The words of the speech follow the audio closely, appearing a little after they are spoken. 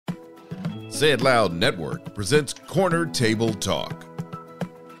Say It Loud Network presents Corner Table Talk.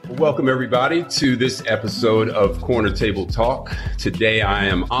 Welcome, everybody, to this episode of Corner Table Talk. Today, I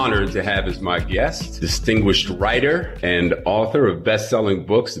am honored to have as my guest, distinguished writer and author of best-selling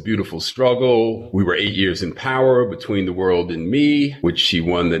books, The Beautiful Struggle, We Were 8 Years in Power, Between the World and Me, which she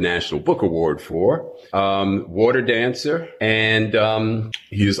won the National Book Award for, Water Dancer, and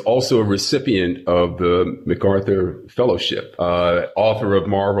he is also a recipient of the MacArthur Fellowship, author of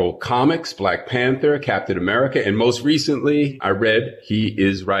Marvel Comics, Black Panther, Captain America, and most recently, I read he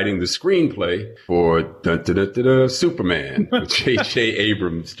is writing the screenplay for Superman, with J.J.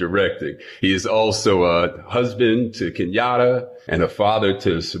 Abrams directing. He is also a husband to Kenyatta and a father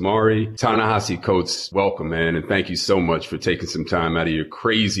to Samari. Ta-Nehisi Coates, welcome, man, and thank you so much for taking some time out of your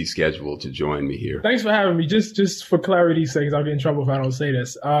crazy schedule to join me here. Thanks for having me. Just for clarity's sake, I'll get in trouble if I don't say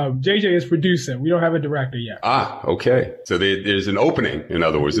this. JJ is producing. We don't have a director yet. Ah, okay. So there's an opening, in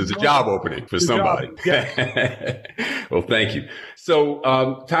other words. There's a job opening for somebody. Yeah. Well, thank you. So,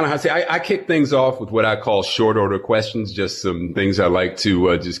 Ta-Nehisi, I kick things off with what I call short order questions, just some things I like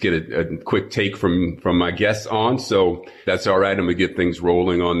to just get a quick take from my guests on. So that's all right. I'm going to get things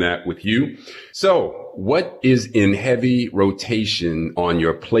rolling on that with you. So what is in heavy rotation on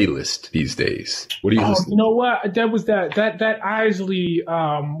your playlist these days? What are you listening to? You know what? That was that Isley,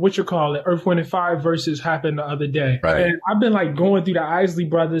 Earth, Wind & Fire verses happened the other day. Right. And I've been like going through the Isley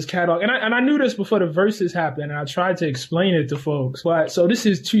Brothers catalog. And I knew this before the verses happened, and I tried to explain it to folks. But so this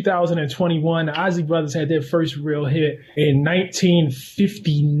is 2021. The Isley Brothers had their first real hit in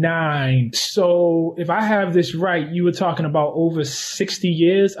 1959. So if I have this right, you were talking about over 60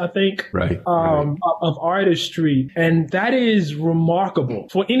 years, I think. Right. Of artistry, and that is remarkable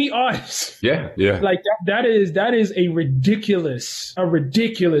for any artist. Yeah. Like that is a ridiculous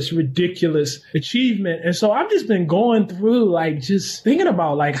achievement. And so I've just been going through, like, just thinking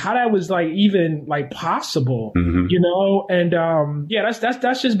about like how that was like even like possible, you know. And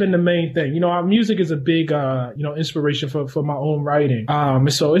that's just been the main thing. You know, our music is a big inspiration for my own writing.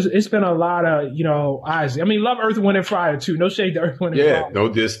 So it's been a lot of, you know, Isley. I mean, love Earth, Wind & Fire too. No shade to Earth, Wind & Fire. Yeah, no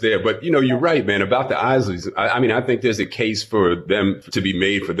diss there. But, you know, you're right, man, about the Isleys. I mean, I think there's a case for them to be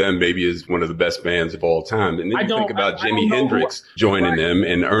made for them maybe as one of the best bands of all time. And then you think about Jimi Hendrix joining them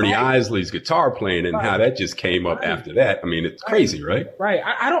and Ernie Isley's guitar playing and how that just came up after that. I mean, it's crazy, right? Right.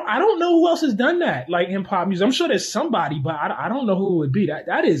 I don't know who else has done that, like, in pop music. I'm sure there's somebody, but I don't know who it would be.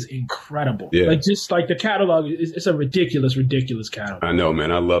 That is incredible. Yeah. Like, just like the catalog, it's a ridiculous catalog. I know,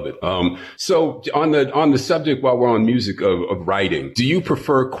 man. I love it. So on the subject, while we're on music of writing, do you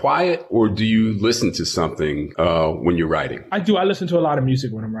prefer quiet or do you listen to something when you're writing? I do. I listen to a lot of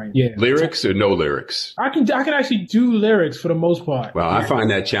music when I'm writing. Yeah. Lyrics or no lyrics? I can actually do lyrics for the most part. Well, I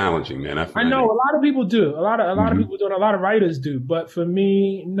find that challenging, man. I know a lot of people do. A lot of people do, and a lot of writers do. But for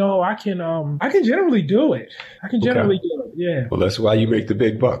me, no, I can generally do it. I can generally do it. Yeah. Well, that's why you make the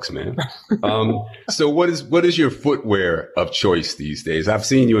big bucks, man. So what is your footwear of choice these days? I've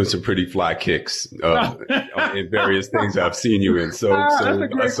seen you in some pretty fly kicks in various things I've seen you in. So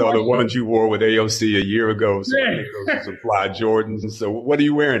I saw the ones you wore with AOC a year ago. So I think those are some fly Jordans. And so what are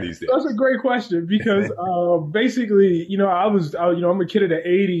you wearing these days? That's a great question because basically, you know, I'm a kid of the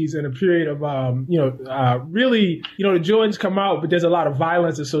 80s in a period of, really, you know, the Jordans come out, but there's a lot of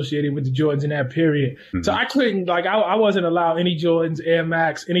violence associated with the Jordans in that period. Mm-hmm. So I couldn't, like, I wasn't allowed any Jordans, Air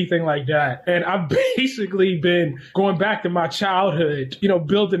Max, anything like that. And I've basically been going back to my childhood, you know,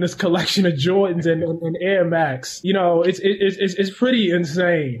 building this collection of Jordans and Air Max. You know, it's pretty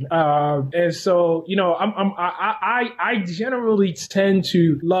insane. And so, you know, I generally tend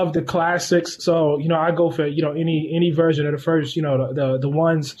to love the classics. So, you know, I go for, you know, any version of the first, you know, the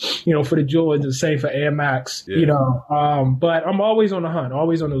ones, you know, for the Jordans, the same for Air Max, you know, but I'm always on the hunt,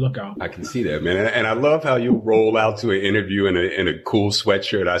 always on the lookout. I can see that, man. And I love how you roll out to an interview in a cool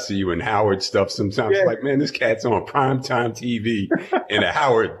sweatshirt. I see you in Howard stuff sometimes. Yeah. Like, man, this cat's on primetime TV in a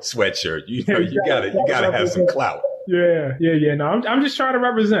Howard sweatshirt. You know, you gotta have some clout. Yeah. No, I'm just trying to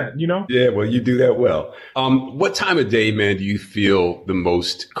represent, you know? Yeah, well, you do that well. What time of day, man, do you feel the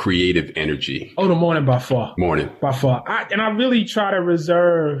most creative energy? Oh, the morning by far. Morning. By far. I really try to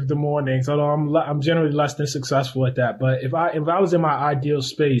reserve the mornings, although I'm generally less than successful at that. But if I was in my ideal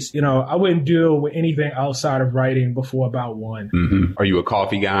space, you know, I wouldn't deal with anything outside of writing before about 1. Mm-hmm. Are you a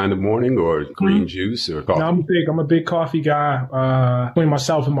coffee guy in the morning or green juice or coffee? No, I'm a big coffee guy. Between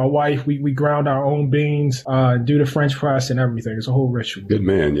myself and my wife, we ground our own beans, do the French press and everything. It's a whole ritual. Good,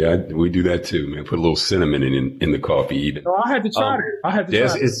 man. Yeah, we do that too, man. Put a little cinnamon in the coffee even. Oh, I had to try it.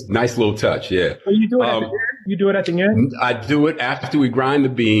 It's a nice little touch, yeah. Are you doing it at the end? You do it at the end? I do it after we grind the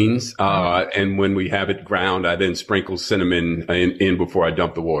beans. And when we have it ground, I then sprinkle cinnamon in before I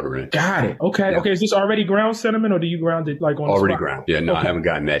dump the water in. Got it. Okay. Yeah. Okay. Is this already ground cinnamon or do you ground it like on already the spot? Ground. Yeah. No, okay. I haven't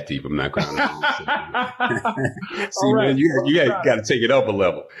gotten that deep. I'm not grounding. See, right. man, you got to take it up a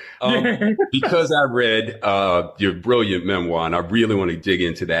level. Because I read your brilliant memoir, and I really want to dig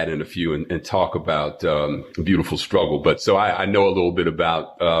into that in a few and talk about Beautiful Struggle. But so I know a little bit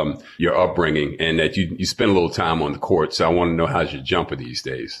about your upbringing and that you spend a little time on the court. So I want to know, how's your jumper these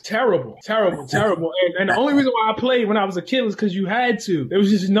days? Terrible. And the only reason why I played when I was a kid was because you had to. There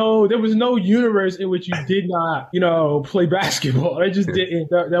was no universe in which you did not, play basketball. It just didn't.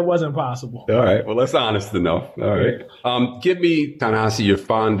 That wasn't possible. All right. Well, that's honest enough. All right. Give me, Ta-Nehisi, your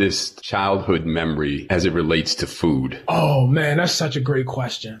fondest childhood memory as it relates to food. Oh man, that's such a great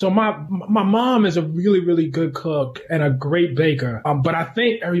question. So my mom is a really, really good cook and a great baker. But I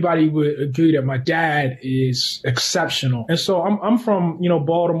think everybody would agree that my dad is exceptional. And so I'm from,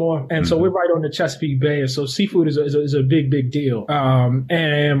 Baltimore. And so we're right on the Chesapeake Bay. And so seafood is a big, big deal.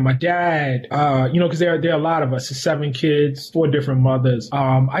 And my dad, cause there are a lot of us, 7 kids, 4 different mothers.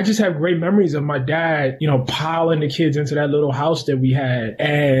 I just have great memories of my dad, piling the kids into that little house that we had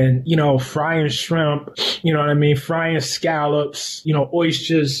and, frying shrimp, frying scallops,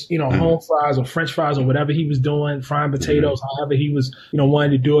 oysters, home fries or French fries or whatever he was doing, frying potatoes, however he was,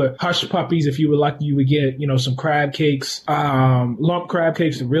 wanting to do it. Hush puppies, if you were lucky, you would get, some crab cakes, lump crab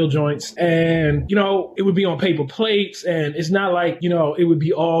cakes, the real joints. And, it would be on paper plates. And it's not like, it would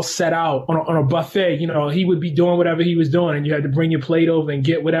be all set out on a buffet. He would be doing whatever he was doing and you had to bring your plate over and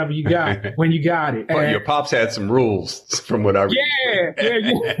get whatever you got when you got it. Well, your pops had some rules from what I read.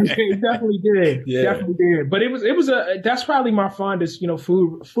 Yeah, he definitely did. Yeah. Definitely did. But that's probably my fondest,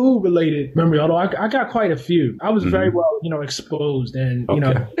 food related memory. Although I got quite a few. I was very well, exposed and,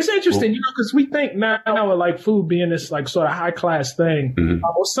 it's interesting, because we think now of like food being this like sort of high class thing.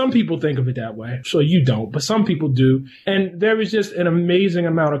 Well, some people think of it that way. I'm sure you don't, but some people do. And there is just an amazing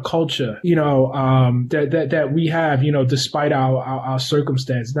amount of culture, that we have, despite our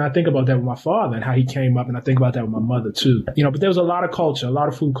circumstances. And I think about that with my father and how he came up, and I think about that with my mother too. But there was a lot of culture, a lot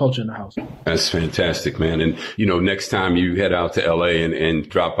of food culture in the house. That's fantastic, man. And, next time you head out to LA and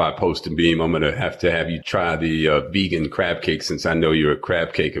drop by Post and Beam, I'm going to have you try the vegan crab cake, since I know you're a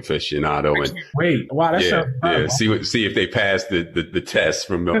crab cake aficionado. And wait, wow, that sounds incredible. See if they pass the test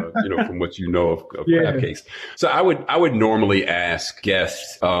from, from what you know of crab cakes. So I would normally ask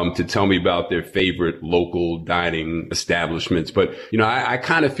guests, to tell me about their favorite local dining establishments. But, I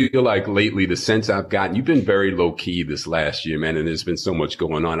kind of feel like lately the sense I've gotten, you've been very low key this last year, man. And there's been so much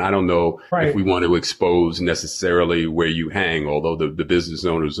going on. I don't know if we want to expose necessarily where you hang, although the business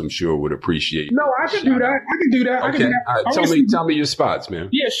owners, I'm sure, would appreciate. No, I can do that. Okay. All right. Tell me your spots, man.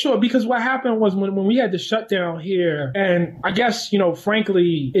 Yeah, sure. Because what happened was when we had the shutdown here, and I guess,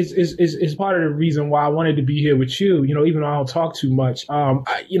 frankly, is part of the reason why I wanted to be here with you, even though I don't talk too much.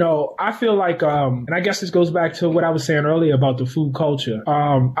 I feel like, and I guess this goes back to what I was saying earlier about the food culture.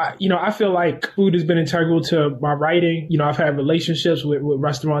 I feel like food has been integral to my writing. I've had relationships with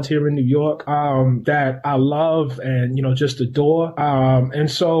restaurants here in New York, that I love and, just adore. And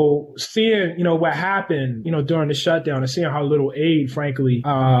so seeing, what happened, during the shutdown and seeing how little aid, frankly,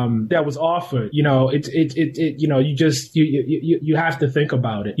 that was offered, you have to think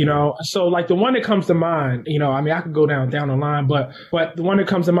about it, So like the one that comes to mind, I could go down the line, but the one that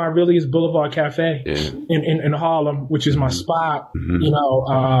comes to mind really is Boulevard Cafe in Harlem, which is my spot,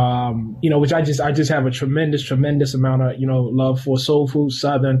 which I just have a tremendous amount of, love for soul food,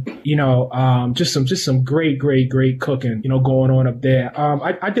 Southern, just some great cooking, going on up there.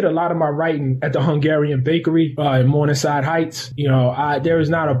 I did a lot of my writing at the Hungarian Bakery, in Morningside Heights. There is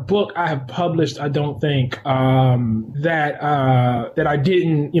not a book I have published, I don't think, that I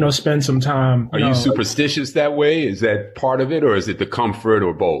didn't, spend some time. Are you superstitious that way? Is that part of it, or is it the comfort,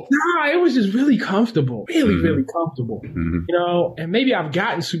 or both? Nah, it was just really comfortable, really comfortable, and maybe I've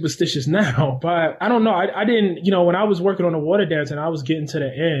gotten superstitious now, but I don't know. I didn't, when I was working on the water dance and I was getting to the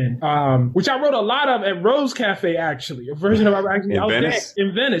end, which I wrote a lot of at Rose Cafe, actually, a version of in Venice?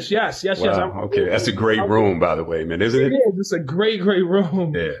 In Venice, yes. Wow, okay, that's a great room, by the way, man, isn't it? It is. It's a great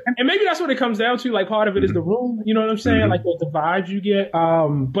room. Yeah. And maybe that's what it comes down to. Like part of it is the room, you know what I'm saying? Like the vibes you get.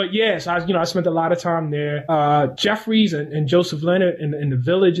 But yes, I spent a lot of time there. Jeffries and Joseph Leonard in the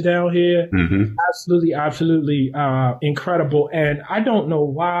Village down here. Absolutely incredible. And I don't know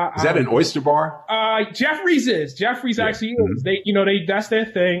why. Is that an oyster bar? Jeffries actually is. They, that's their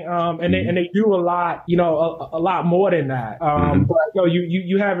thing. And they do a lot, a lot more than that. But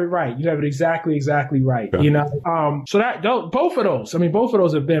you have it right. You have it exactly right. So that both of those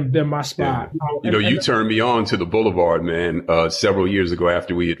have been my spot. You turned me on to the Boulevard, man, several years ago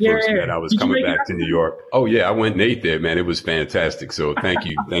after we had first met. I was coming back to New York. Oh, yeah, I went and ate there, man. It was fantastic. So thank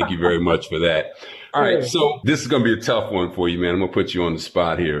you. Thank you very much for that. All right, so this is going to be a tough one for you, man. I'm going to put you on the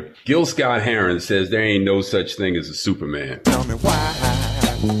spot here. Gil Scott Heron says there ain't no such thing as a Superman. Tell me why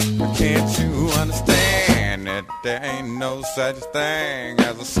can't you understand that there ain't no such thing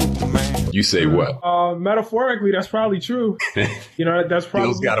as a Superman? You say what? Metaphorically, that's probably true. That's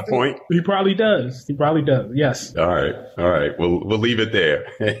probably. Gil's got a point. He probably does. Yes. All right. We'll leave it there.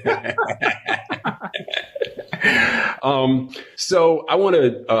 So I want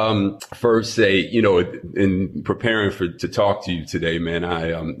to first say, in preparing to talk to you today, man,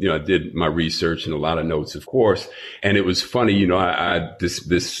 I did my research and a lot of notes, of course, and it was funny.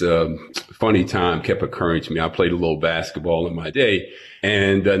 This funny time kept occurring to me. I played a little basketball in my day.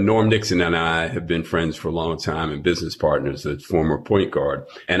 And Norm Nixon and I have been friends for a long time and business partners, a former point guard.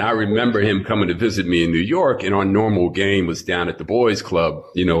 And I remember him coming to visit me in New York, and our normal game was down at the boys club,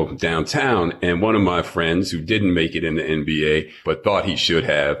 downtown. And one of my friends who didn't make it in the NBA, but thought he should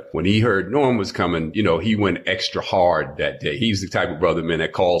have, when he heard Norm was coming, he went extra hard that day. He's the type of brother, man,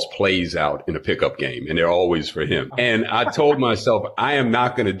 that calls plays out in a pickup game, and they're always for him. And I told myself, I am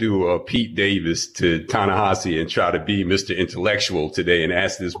not going to do a Pete Davis to Ta-Nehisi and try to be Mr. Intellectual today and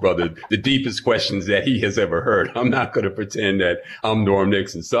ask this brother the deepest questions that he has ever heard. I'm not going to pretend that I'm Norm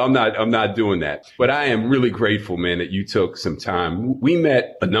Nixon. So I'm not doing that. But I am really grateful, man, that you took some time. We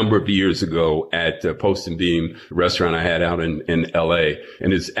met a number of years ago at Post and Beam, the restaurant I had out in LA.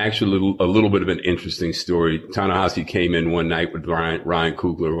 And it's actually a little bit of an interesting story. Ta-Nehisi came in one night with Ryan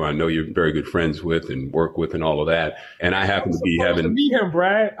Coogler, who I know you're very good friends with and work with and all of that. And I happened to be having to meet him,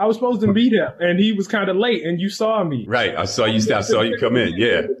 Brad. I was supposed to meet him, and he was kind of late, and you saw me. Right. I saw you come in.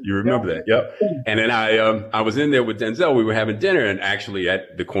 Yeah. You remember that. Yep. And then I was in there with Denzel. We were having dinner, and actually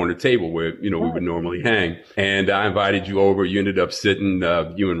at the corner table where, we would normally hang. And I invited you over. You ended up sitting,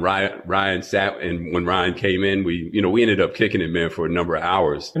 you and Ryan sat. And when Ryan came in, we ended up kicking it, man, for a number of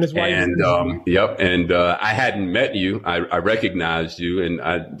hours. And his wife. And, yep. And, I hadn't met you. I recognized you, and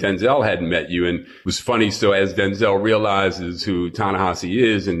Denzel hadn't met you. And it was funny. So as Denzel realizes who Ta-Nehisi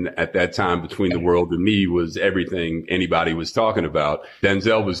is, and at that time Between the World and Me was everything anybody was talking about.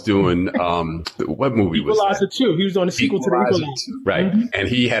 Denzel was doing, what movie was that? Equalizer 2. He was on the sequel to the Equalizer. Right. Mm-hmm. And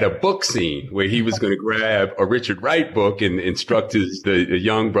he had a book scene where he was going to grab a Richard Wright book and instruct the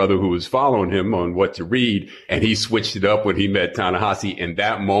young brother who was following him on what to read. And he switched it up when he met Ta-Nehisi in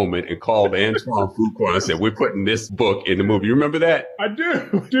that moment and called Antoine Fuqua and said, we're putting this book in the movie. You remember that? I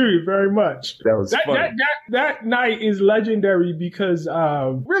do very much. That was funny. That night is legendary because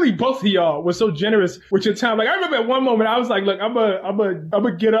really both of y'all were so generous with your time. Like I remember at one moment I was like, look, I'm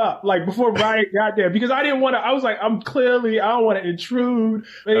gonna get up like before Ryan got there because I didn't want to. I was like, I don't want to intrude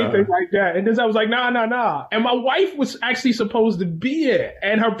or anything like that. And then I was like, nah. And my wife was actually supposed to be there,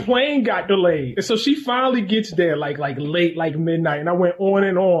 and her plane got delayed, and so she finally gets there like late, like midnight. And I went on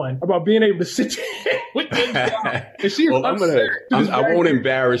and on about being able to sit there with this guy. And she was I won't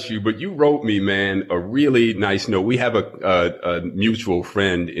embarrass you, but you wrote me, man, a really nice note. We have a mutual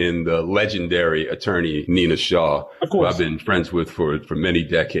friend in the legendary attorney Nina Shaw, who I've been friends with for many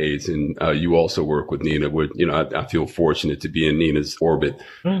decades, and you also work with Nina. I feel fortunate to be in Nina's orbit.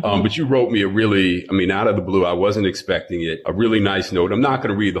 Mm-hmm. But you wrote me out of the blue, I wasn't expecting it, a really nice note. I'm not going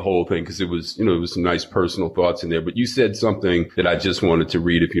to read the whole thing because it was some nice personal thoughts in there. But you said something that I just wanted to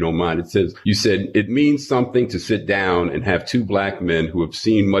read, if you don't mind. You said, it means something to sit down and have two black men who have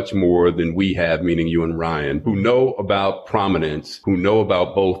seen much more than we have, meaning you and Ryan, who know about prominence, who know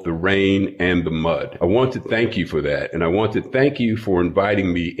about both the rain and the mud. I want to thank you for that. And I want to thank you for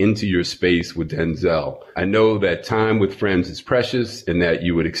inviting me into your space with Denzel. I know that time with friends is precious, and that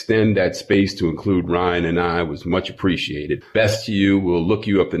you would extend that space to include Ryan and I was much appreciated. Best to you. We'll look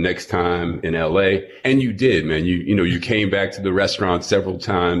you up the next time in LA. And you did, man. You came back to the restaurant several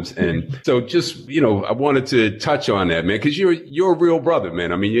times. And so just, I wanted to touch on that, man, because you're a real brother,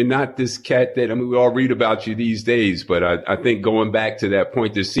 man. I mean, you're not this cat that, we all read about you these days, but I think going back to that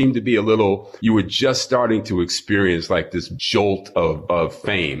point, there seemed to be you were just starting to experience like this jolt of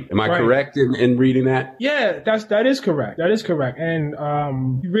fame. Am I correct in reading that? Yeah, that is correct. That is correct. And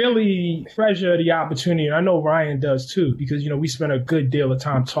really treasure the opportunity. And I know Ryan does too, because, we spent a good deal of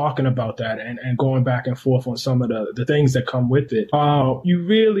time talking about that and going back and forth on some of the things that come with it. You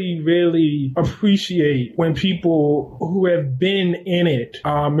really, really appreciate when people who have been in it,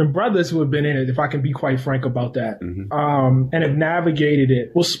 and brothers who have been in it, if I can be quite frank about that, and have navigated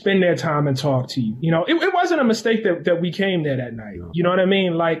it, will spend their time and talk to you. It wasn't a mistake that we came there. there that night. You know what I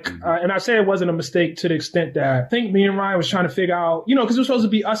mean? Like, and I say it wasn't a mistake to the extent that I think me and Ryan was trying to figure out, you know, because it was supposed to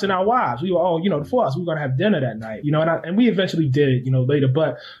be us and our wives. We were all, you know, the four of us, we were going to have dinner that night, you know, and we eventually did, you know, later.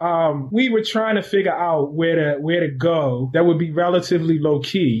 But we were trying to figure out where to go that would be relatively low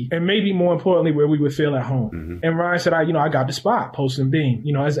key, and maybe more importantly, where we would feel at home. And Ryan said, I got the spot, Post and Beam,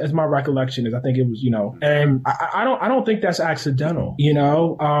 you know, as my recollection is. I think it was, you know, and I don't think that's accidental, you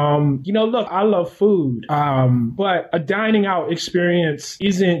know. Look, I love food, but a dining out experience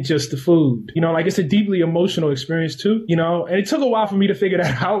isn't just the food, you know, like it's a deeply emotional experience too, you know, and it took a while for me to figure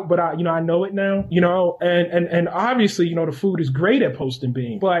that out, but I know it now, you know, and obviously, you know, the food is great at Post and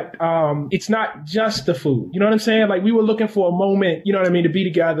Beam, but it's not just the food, you know what I'm saying? Like we were looking for a moment, you know what I mean, to be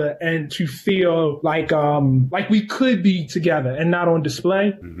together and to feel like we could be together and not on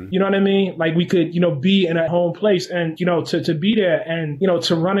display, you know what I mean? Like we could, you know, be in a home place and, you know, to be there and, you know,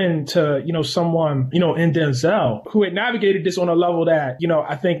 to run into, you know, someone, you know, in Denzel who had navigated this on a level that, you know,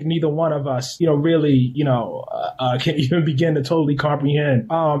 I think neither one of us, you know, really, you know, can even begin to totally comprehend.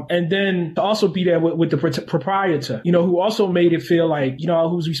 And then to also be there with the proprietor, you know, who also made it feel like, you know,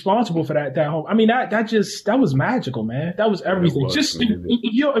 who's responsible for that home. I mean, that was magical, man. That was everything.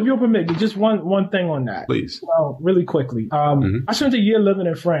 If you'll permit me, just one thing on that. Please. Really quickly. I spent a year living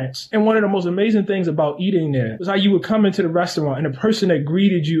in France, and one of the most amazing things about eating there was how you would come into the restaurant and the person that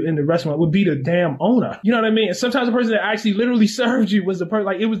greeted you in the restaurant would be the damn owner. You know what I mean? And sometimes the person that actually literally served you was the person,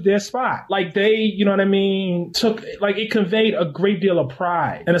 like it was their spot. Like they, you know what I mean, it conveyed a great deal of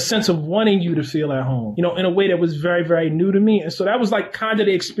pride and a sense of wanting you to feel at home, you know, in a way that was very, very new to me. And so that was like kind of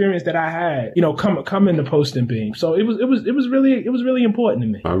the experience that I had, you know, come into Post and Beam. So it was really important to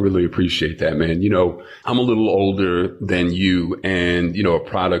me. I really appreciate that, man. You know, I'm a little older than you and, you know, a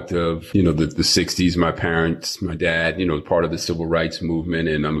product of, you know, the 60s, my parents, my dad, you know, part of the civil rights movement,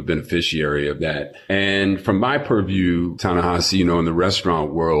 and I'm a beneficiary of that. And from my purview, Ta-Nehisi, you know, in the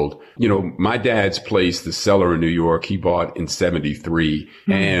restaurant world, you know, my dad's place, the Cellar in New York, he bought in 73.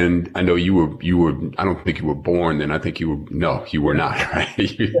 And I know you were, I don't think you were born then. I think you were not,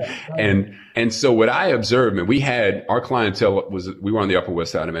 right? And so what I observed, and we had our clientele we were on the Upper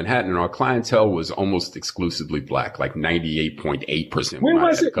West Side of Manhattan, and our clientele was almost exclusively black, like 98.8%. Where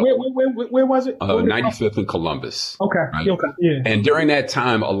was it? Where was it? 95th and Columbus. Okay. Right? Okay. Yeah. And during that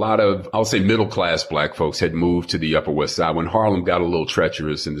time, a lot of, I'll say middle class black folks had moved to the Upper West Side when Harlem got a little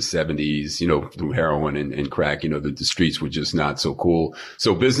treacherous in the 70s, you know, through heroin and crack, you know, the streets were just not so cool.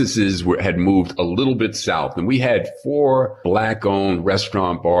 So businesses had moved a little bit south, and we had 4 black owned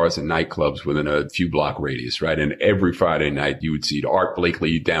restaurant, bars, and nightclubs within a few block radius, right? And every Friday night you would see Art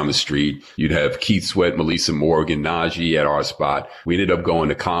Blakely down the street. You'd have Keith Sweat, Melissa Morgan, Najee at our spot. We ended up going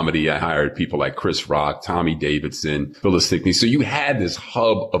to comedy. I hired people like Chris Rock, Tommy Davidson, Phyllis Stickney. So you had this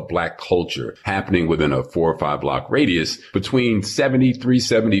hub of black culture happening within a 4 or 5 block radius between 73,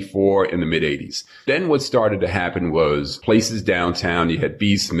 74 and the mid 80s. Then what started to happen was places downtown. You had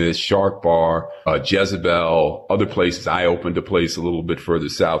B. Smith, Shark Bar, Jezebel, other places. I opened a place a little bit further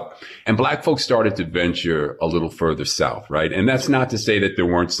south, and black folks started to venture a little further south, right? And that's not to say that there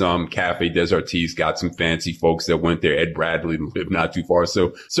weren't some. Cafe des Artistes got some fancy folks that went there. Ed Bradley lived not too far.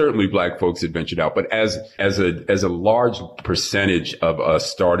 So certainly black folks had ventured out. But as a large percentage of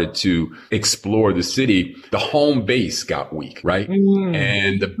us started to explore the city, the home base got weak, right?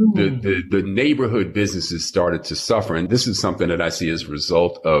 And the neighborhood businesses started to suffer. And this is something that I see as a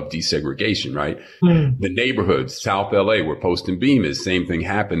result of desegregation, right? The neighborhoods, South LA, where Post and Beam is, same thing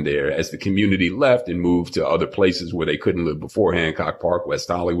happened there as the community left and moved to other places where they couldn't live before, Hancock Park, West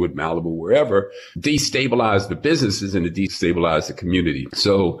Hollywood, Malibu, wherever, destabilized the businesses and it destabilized the community.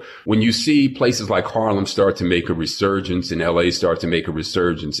 So when you see places like Harlem start to make a resurgence and LA start to make a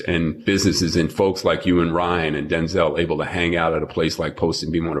resurgence, and businesses and folks like you and Ryan and Denzel able to hang out at a place like Post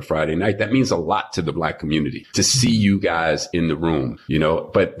and Beam on a Friday night, that means a lot to the black community to see you guys in the room, you know.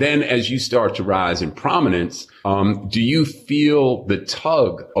 But then as you start to rise in prominence, do you feel the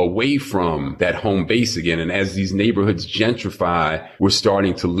tug away from that home base again? And as these neighborhoods gentrify, we're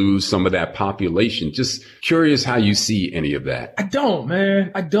starting to lose some of that population. Just curious how you see any of that. I don't,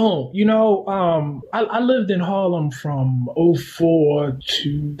 man. I don't. You know, I lived in Harlem from 2004 to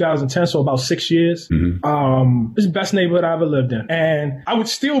 2010, so about 6 years. It's the best neighborhood I ever lived in. And I would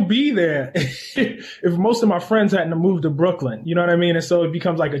still be there if most of my friends hadn't moved to Brooklyn. You know what I mean? And so it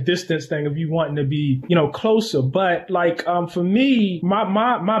becomes like a distance thing of you wanting to be, you know, closer. But like, for me,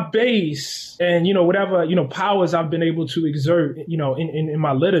 my base space and, whatever, powers I've been able to exert, in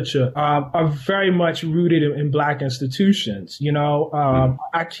my literature, are very much rooted in Black institutions.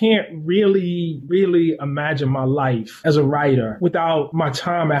 I can't really imagine my life as a writer without my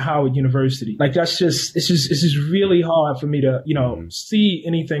time at Howard University. Like it's just really hard for me to, see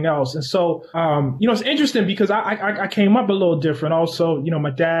anything else. And so, it's interesting because I came up a little different. Also, my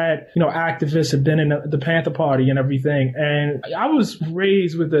dad, activists, had been in the Panther Party and everything. And I was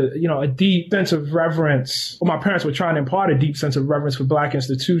raised with a deep sense of reverence. Well, my parents were trying to impart a deep sense of reverence for Black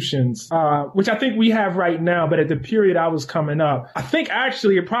institutions, which I think we have right now. But at the period I was coming up, I think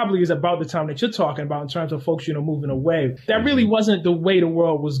actually it probably is about the time that you're talking about in terms of folks, moving away. That really wasn't the way the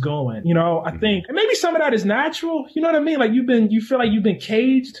world was going. I think, and maybe some of that is natural. You know what I mean? Like you feel like you've been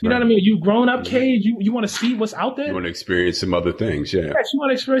caged. You know what I mean? You've grown up caged. You want to see what's out there. You want to experience some other things. Yeah. Yes, you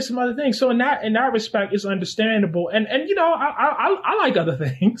want to experience some other things. So in that respect, it's understandable. And I like other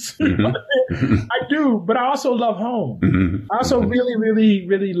things. I do, but I also love home. I also really, really,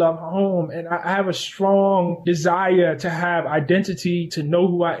 really love home. And I have a strong desire to have identity, to know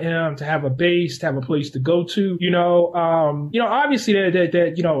who I am, to have a base, to have a place to go to. Obviously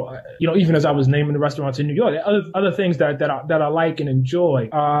that even as I was naming the restaurants in New York, there are other things that I like and enjoy.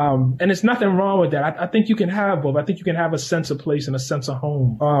 And there's nothing wrong with that. I think you can have both. I think you can have a sense of place and a sense of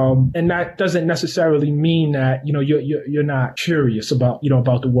home. And that doesn't necessarily mean that, you're not curious about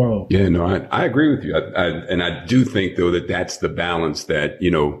the world. Yeah, no, I agree with you. And I do think though that that's the balance that,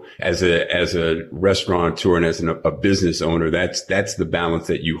 as a restaurateur and as a business owner, that's the balance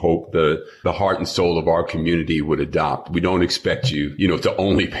that you hope the heart and soul of our community would adopt. We don't expect you, to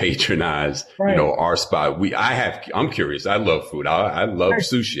only patronize, our spot. I'm curious. I love food. I love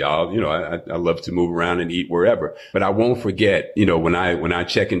sushi. I love to move around and eat wherever, but I won't forget, when I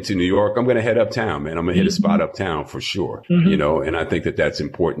check into New York, I'm going to head uptown, man. I'm going to hit a spot uptown for sure, and I think that that's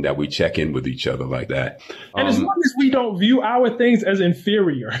important that we check in with each other like that. And as long as we don't view our things as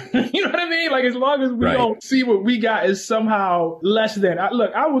inferior, you know what I mean? Like as long as we don't see what we got as somehow less than.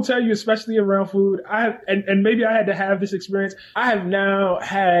 I will tell you, especially around food, and maybe I had to have this experience. I have now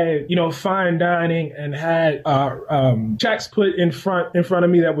had, fine dining and had checks put in front of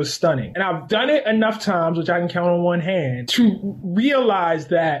me that was stunning. And I've done it enough times, which I can count on one hand, to realize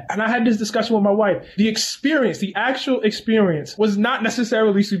that, and I had this discussion with my wife, the actual experience was not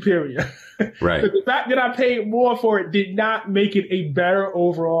necessarily superior. Right. The fact that I paid more for it did not make it a better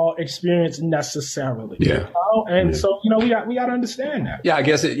overall experience necessarily. Yeah. And so, we got to understand that. Yeah, I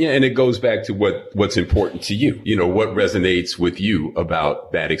guess and it goes back to what's important to you. What resonates with you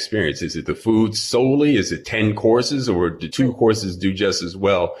about that experience. Is it the food solely? Is it 10 courses, or do 2 courses do just as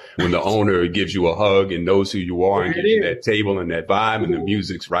well when the owner gives you a hug and knows who you are and gives you that table and that vibe and the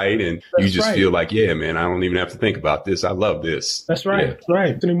music's right and you just feel like, yeah, man, I don't even have to think about this. I love this. That's right. Yeah. That's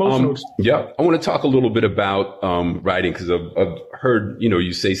right. It's an emotional experience. Yeah. I want to talk a little bit about writing because I've heard,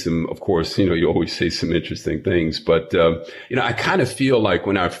 you say some, of course, you always say some interesting things, but, I kind of feel like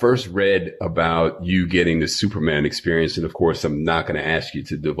when I first read about you getting the Superman experience, and of course, I'm not going to ask you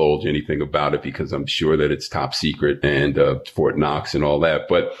to divulge anything about it because I'm sure that it's top secret and Fort Knox and all that,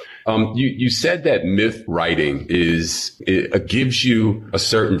 but you said that myth writing gives you a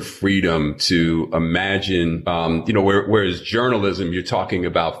certain freedom to imagine, whereas journalism, you're talking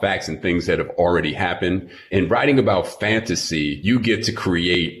about facts and things that have already happened. In writing about fantasy, you get to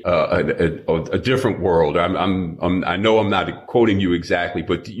create a different world. I know I'm not quoting you exactly,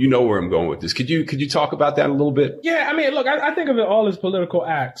 but you know where I'm going with this. Could you talk about that a little bit? Yeah, I mean, look, I think of it all as political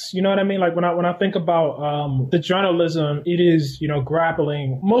acts. You know what I mean? Like when I think about the journalism, it is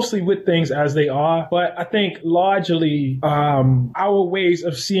grappling mostly with things as they are, but I think largely our ways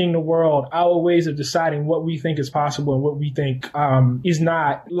of seeing the world, our ways of deciding what we think is possible and what we think is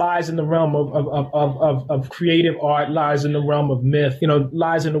not, lies in the realm of creative art, lies in the realm of myth,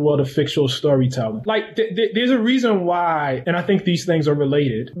 lies in the world of fictional storytelling. Like there's a reason why, and I think these things are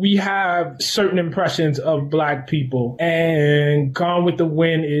related. We have certain impressions of Black people, and Gone with the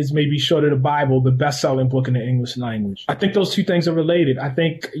Wind is maybe short of the Bible, the best-selling book in the English language. I think those two things are related. I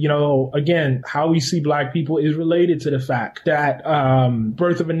think, again, how we see Black people is related to the fact that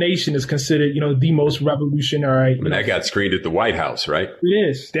Birth of a Nation is considered, the most revolutionary. I mean, that got screened at the White House, right? It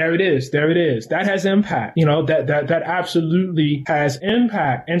is. There it is. That has impact. That absolutely has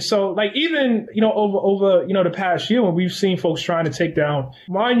impact. And so, like, even, over the past year when we've seen folks trying to take down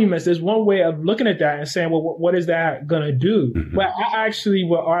monuments, there's one way of looking at that and saying, well, what is that going to do? Mm-hmm. But I actually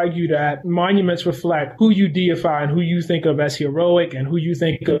would argue that monuments reflect who you deify and who you think of as heroic and who you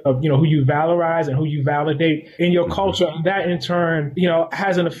think of, who you valorize and who you validate in your culture. And that in turn,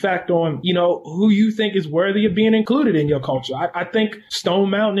 has an effect on, who you think is worthy of being included in your culture. I think Stone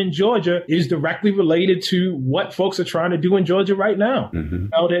Mountain in Georgia is directly related to what folks are trying to do in Georgia right now.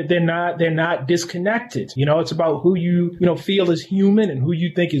 They're not disconnected. It's about who you, feel is human and who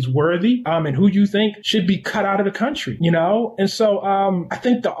you think is worthy, and who you think should be cut out of the country, And so, I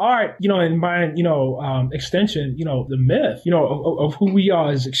think the art, in mind, extension, the myth, of who we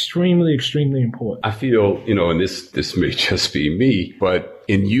are is extremely, extremely important. I feel, and this may just be me, but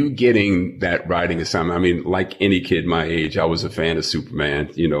in you getting that writing assignment, I mean, like any kid my age, I was a fan of Superman.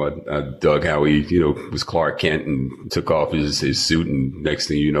 I dug how he, was Clark Kent and took off his suit, and next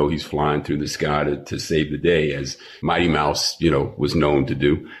thing you know, he's flying through the sky to save the day, as Mighty Mouse, was known to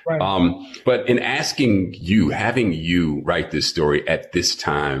do. Right. But in having you write this story at this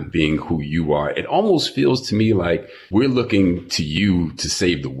time, being who you are, it almost feels to me like we're looking to you to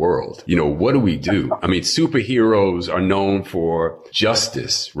save the world. What do we do? I mean, superheroes are known for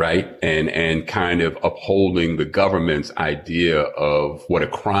justice, right? And kind of upholding the government's idea of what a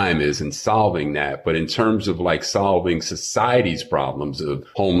crime is and solving that. But in terms of like solving society's problems of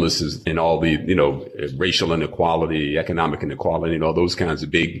homelessness and all the, racial inequality, economic inequality, and all those kinds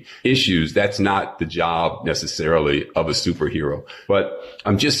of big issues, that's not the job necessarily of a superhero. But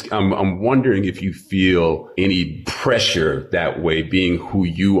I'm wondering if you feel any pressure that way, being who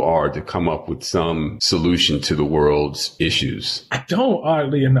you are, to come up with some solution to the world's issues. I don't,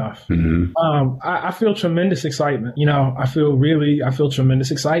 oddly enough. I feel tremendous excitement. I feel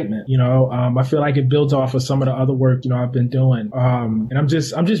tremendous excitement. I feel like it builds off of some of the other work, I've been doing. And I'm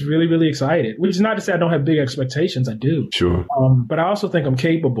just really, really excited, which is not to say I don't have big expectations. I do. Sure. But I also think I'm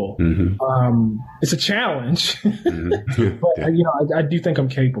capable. It's a challenge, but I do think I'm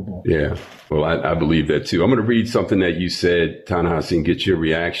capable. Yeah. Well, I believe that too. I'm going to read something that you said, Ta-Nehisi, and get your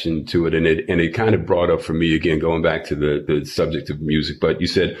reaction to it. And it kind of brought up for me, again, going back to the subject of music, but you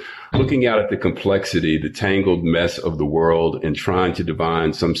said, looking out at the complexity, the tangled mess of the world, and trying to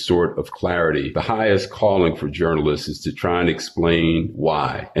divine some sort of clarity, the highest calling for journalists is to try and explain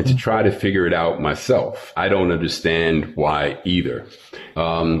why and to try to figure it out myself. I don't understand why either.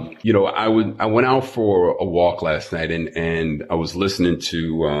 I went out for a walk last night and I was listening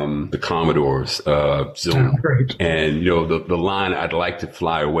to the Commodores, Zoom. And, the line, "I'd like to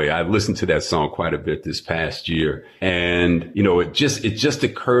fly away." I listened to that song quite a bit this past year. And, it just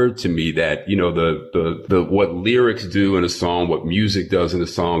occurred to me that, the what lyrics do in a song, what music does in a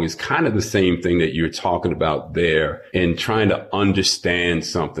song is kind of the same thing that you're talking about there, and trying to understand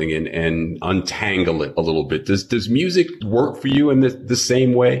something and untangle it a little bit. Does music work for you in the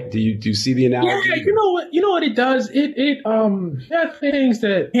same way? Do you see the analogy? Yeah, you know what it does? There are things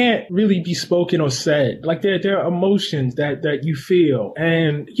that can't really be spoken or said. Like there are emotions that you feel.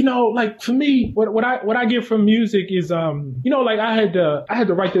 And, like for me, what I get from music is, like I had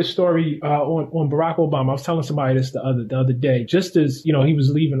to write this story on Barack Obama. I was telling somebody this the other day, just as he was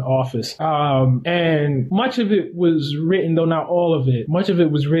leaving office, and much of it was written, though not all of it. Much of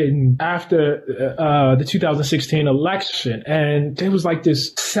it was written after the 2016 election, and there was like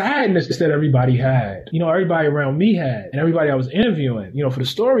this sadness that everybody had. Everybody around me had, and everybody I was interviewing, for the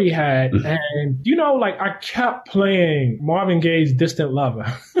story had, and I kept playing Marvin Gaye's "Distant Lover."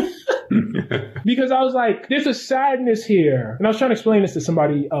 Because I was like, there's a sadness here. And I was trying to explain this to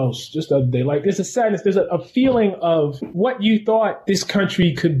somebody else just the other day. Like, there's a sadness. There's a feeling of what you thought this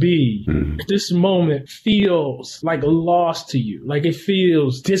country could be. This moment feels like a loss to you. Like, it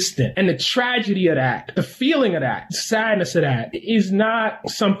feels distant. And the tragedy of that, the feeling of that, the sadness of that is not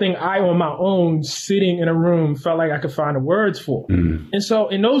something I, on my own, sitting in a room, felt like I could find the words for. And so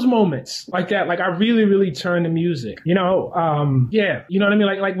in those moments like that, like I really, really turn to music. Yeah. You know what I mean?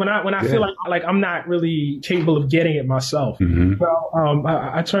 Like when I feel like I'm not really capable of getting it myself. Well,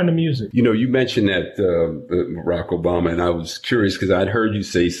 I turn to music. You mentioned that Barack Obama, and I was curious because I'd heard you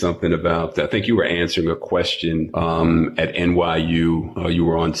say something about, I think you were answering a question at NYU. You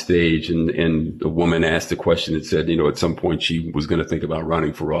were on stage, and a woman asked a question that said, at some point she was going to think about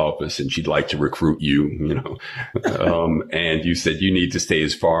running for office, and she'd like to recruit you, and you said, you need to stay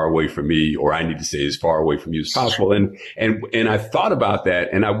as far away from me, or I need to stay as far away from you as possible. And I thought about that,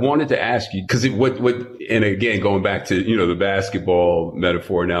 and I wanted to ask you, because and again, going back to, the basketball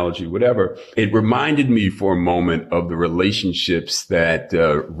metaphor, analogy, whatever, it reminded me for a moment of the relationships that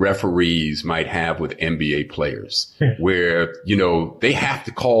referees might have with NBA players, where, they have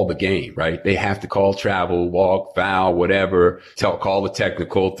to call the game, right? They have to call travel, walk, foul, whatever, call the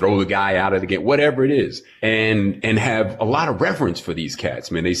technical, throw the guy out of the game, whatever it is, and have a lot of reverence for these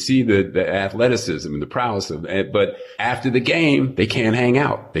cats, man. They see the athleticism and the prowess of it, but after the game, they can't hang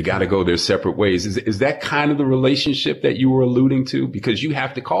out. They got to go their separate ways. Is that kind of the relationship that you were alluding to? Because you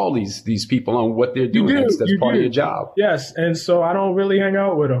have to call these people on what they're doing. That's part of your job. Yes. And so I don't really hang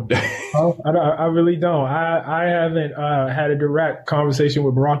out with them. I really don't. I haven't had a direct conversation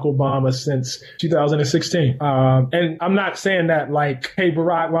with Barack Obama since 2016. And I'm not saying that like, hey,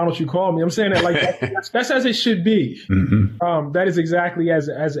 Barack, why don't you call me? I'm saying that like, that's as it should be. Mm-hmm. That is exactly as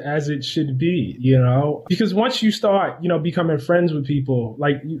it should be, because once you start, becoming friends with people,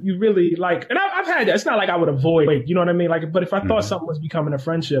 like you really like, and I've had that. It's not like I would avoid, you know what I mean? Like, but if I thought something was becoming a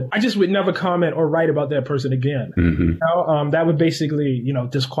friendship, I just would never comment or write about that person again. Mm-hmm. That would basically,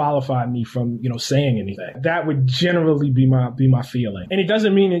 disqualify me from, saying anything. That would generally be my feeling. And it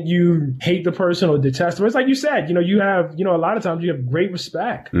doesn't mean that you hate the person or detest them. It's like you said, you have, a lot of times you have great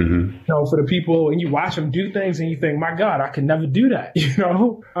respect, for the people, and you watch them do things and you think, my God, I could never do that.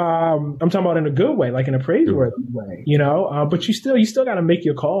 I'm talking about in a good way, like in a praiseworthy way, but you still got to make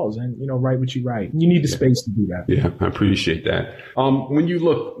your calls and, write what you write. You need the space to do that. Yeah, I appreciate that. When you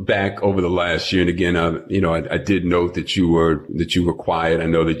look back over the last year, and again, I did note that you were quiet. I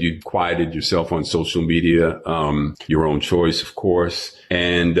know that you quieted yourself on social media, your own choice, of course.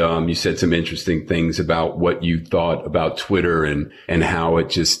 And you said some interesting things about what you thought about Twitter and how it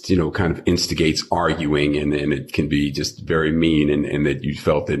just, kind of instigates arguing and it can be just very mean and that you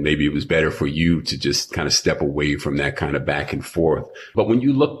felt that maybe it was better for you to just kind of step away from that kind of back and forth. But when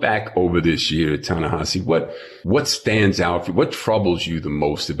you look back over this year, Ta-Nehisi, what stands out for you? What troubles you the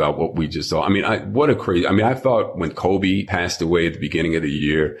most about what we just saw? I mean, I thought when Kobe passed away at the beginning of the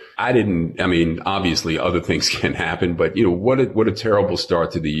year, obviously other things can happen, but what a terrible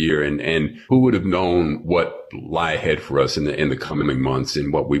start to the year and who would have known what lie ahead for us in the coming months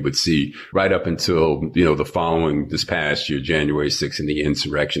and what we would see right up until, the following this past year, January 6th and the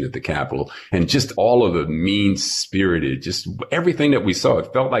insurrection at the Capitol and just all of the mean spirited, just everything that we saw.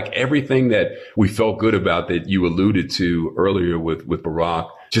 It felt like everything that we felt good about that you alluded to earlier with Barack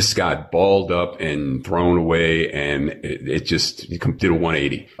just got balled up and thrown away, and it just did a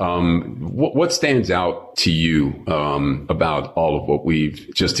 180. What stands out to you about all of what we've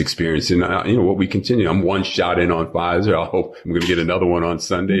just experienced and what we continue? I'm one shot in on Pfizer. I hope I'm going to get another one on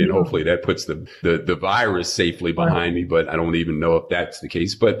Sunday, and hopefully that puts the virus safely behind me. But I don't even know if that's the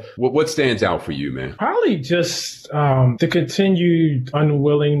case. But what stands out for you, man? Probably just the continued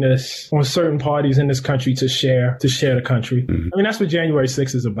unwillingness on certain parties in this country to share the country. Mm-hmm. I mean, that's what January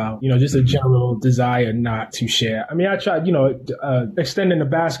 6th is about, just a general desire not to share. I mean, I tried, extending the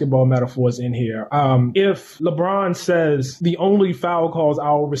basketball metaphors in here. If LeBron says the only foul calls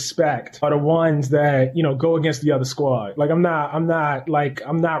I'll respect are the ones that, go against the other squad, like I'm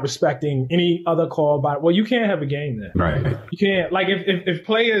not respecting any other call by, well, you can't have a game then. Right. You can't, like, if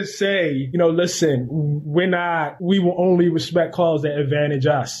players say, listen, we will only respect calls that advantage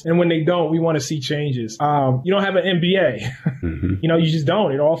us. And when they don't, we want to see changes. You don't have an NBA. Mm-hmm. You just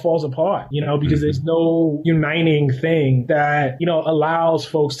don't. It all falls apart, because there's no uniting thing that, allows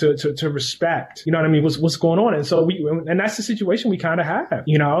folks to respect, what I mean, what's going on. And so and that's the situation we kind of have,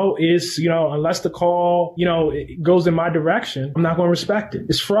 is, unless the call, it goes in my direction, I'm not going to respect it.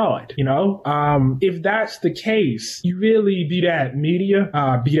 It's fraud, if that's the case, you really be that media,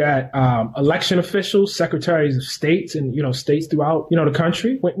 be that election officials, secretaries of states and, states throughout, the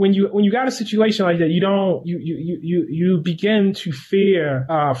country. When you got a situation like that, you begin to fear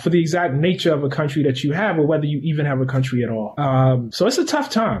for the exact nature of a country that you have or whether you even have a country at all. So it's a tough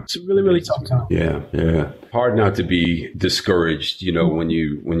time. It's a really, really tough time. Yeah. Hard not to be discouraged, when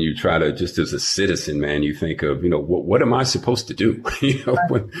you try to, just as a citizen, man, you think of, what am I supposed to do?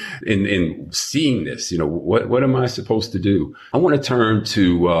 In seeing this, what am I supposed to do? I want to turn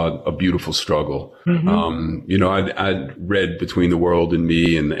to A Beautiful Struggle. Mm-hmm. I read Between the World and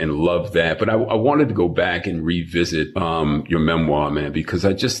Me and loved that, but I wanted to go back and revisit your memoir, man, because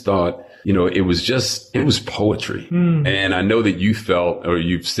I just thought it was poetry. And I know that you felt, or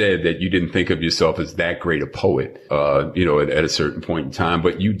you've said that you didn't think of yourself as that great a poet, at a certain point in time,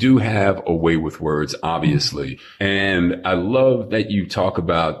 but you do have a way with words, obviously. And I love that you talk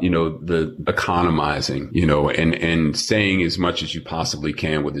about, the economizing, and saying as much as you possibly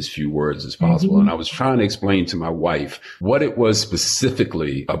can with as few words as possible. And I was trying to explain to my wife what it was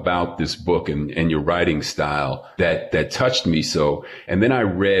specifically about this book and your writing style that touched me so. And then I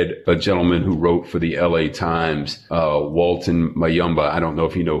read a gentleman who wrote for the LA Times, Walton Mayumba. I don't know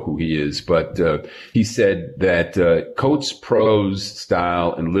if you know who he is, but he said that Coates' prose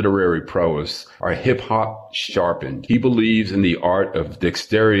style and literary prowess are hip-hop sharpened. He believes in the art of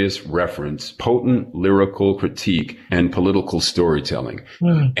dexterous reference, potent lyrical critique, and political storytelling.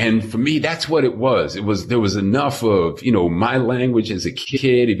 And for me, that's what it was. There was enough of, my language as a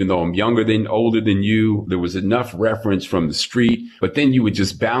kid, even though I'm older than you, there was enough reference from the street, but then you would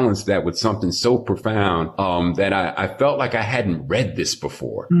just balance that with something so profound, that I felt like I hadn't read this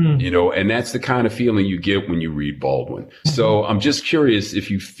before, and that's the kind of feeling you get when you read Baldwin. So I'm just curious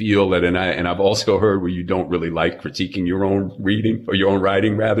if you feel that, and I've also heard where you don't really like critiquing your own reading or your own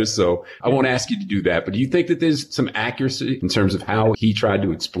writing rather. So I won't ask you to do that, but do you think that there's some accuracy in terms of how he tried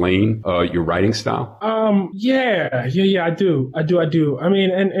to explain your writing style? Yeah, I do. I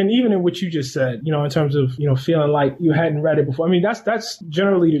mean, and even in what you just said, in terms of, feeling like you hadn't read it before. I mean, that's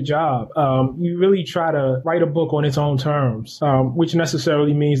generally the job. You really try to write a book on its own terms, which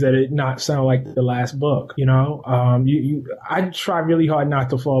necessarily means that it not sound like the last book, I try really hard not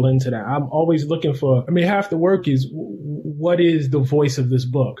to fall into that. I'm always looking for, half the work is what is the voice of this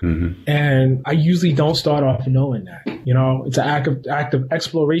book? And I usually don't start off knowing that, it's an act of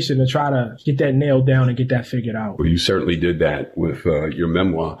exploration to try to get that nailed down and get that figured out. Well, you certainly did that with your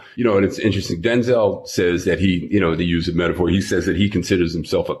memoir, and it's interesting. Denzel says that he, to use a metaphor, he says that he considers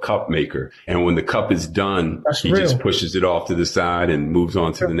himself a cup maker. And when the cup is done, he just pushes it off to the side and moves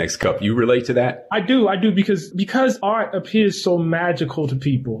on to the next cup. You relate to that? I do because art appears so magical to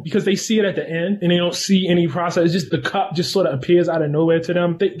people because they see it at the end and they don't see any process. It's just the cup just sort of appears out of nowhere to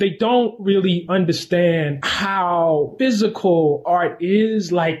them. They don't really understand how physical art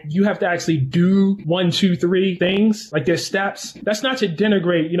is. Like you have to actually do 1, 2, 3 things. Like there's steps. That's not to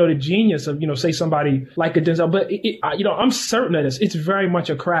denigrate, the genius of, say somebody like a Denzel, but I'm certain that it's very much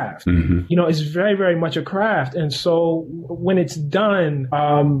a craft. It's very, very much a craft. And so when it's done,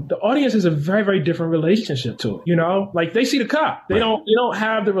 the audience has a very, very different relationship to it. Like they see the cup. They don't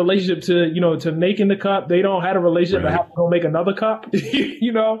have the relationship to making the cup. They don't have a relationship to have to go make another cup.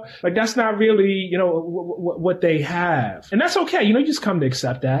 Like that's not really, what they have. And that's okay. You just come to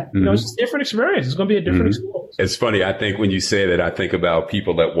accept that. It's just a different experience. It's going to be a different experience. It's funny. I think when you say that, I think about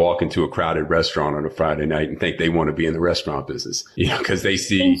people that walk into a crowded restaurant on a Friday night and think they want to be in the restaurant business, because they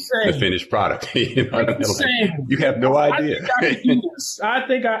see the finished product. You have no idea. I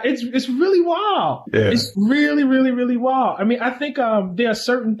think it's really wild. Yeah. It's really, really, really wild. I think there are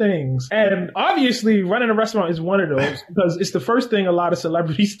certain things, and obviously running a restaurant is one of those because it's the first thing a lot of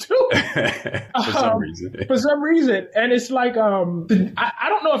celebrities do. For some reason. For some reason. And it's like, I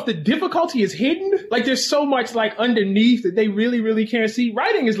don't know if the difficulty is hidden. Like there's so much like underneath that they really, really can't see.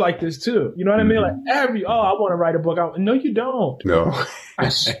 Writing is like this too. You know what I mean? Like I want to write a book. No, you don't. No.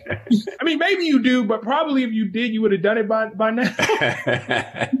 Maybe you do, but probably if you did, you would have done it by now.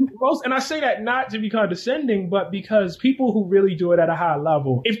 And I say that not to be condescending, but because people who really do it at a high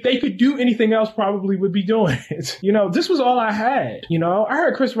level, if they could do anything else, probably would be doing it. This was all I had. I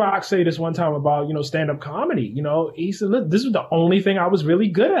heard Chris Rock say this one time about, stand-up comedy. He said, look, this was the only thing I was really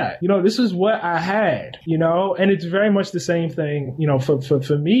good at. This is what I had, and it's very much the same thing,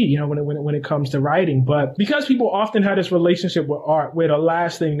 for me, when it comes to writing. But because people often have this relationship with art where the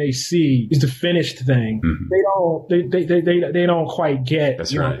last thing they see is the finished thing, they don't quite get.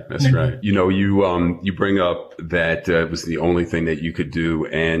 That's right. That's right. You bring up that it was the only thing that you could do.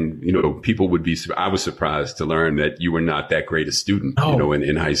 And, people would be, I was surprised to learn that you were not that great a student,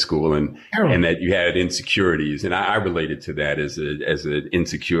 in high school and that you had insecurities. And I related to that as an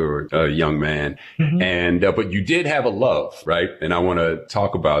insecure young man. And, but you did have a love, right? And I want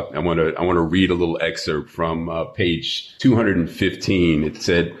to read a little excerpt from page 215. It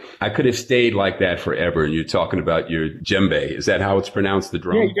said, I could have stayed like that forever. And you're talking about your djembe. Is that how it's pronounced? The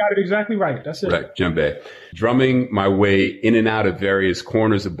drum? Yeah, you got it exactly right. That's it. Right, djembe. Drumming my way in and out of various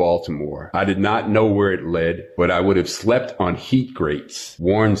corners of Baltimore. I did not know where it led, but I would have slept on heat grates,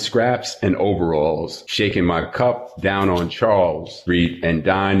 worn scraps and overalls, shaken my cup down on Charles Street, and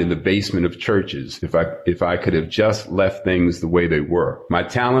dined in the basement of churches if I could have just left things the way they were. My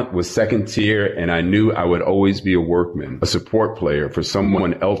talent was second tier, and I knew I would always be a workman, a support player for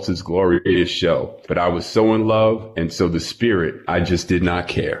someone else's glorious show. But I was so in love, and so the spirit, I just did not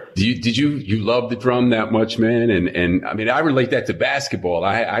care. Did you love the drum that much, man? And I mean, I relate that to basketball.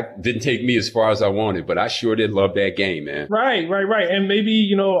 I didn't take me as far as I wanted, but I sure did love that game, man. Right. And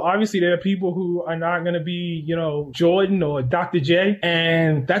maybe, obviously there are people who are not going to be, Jordan or Dr. J,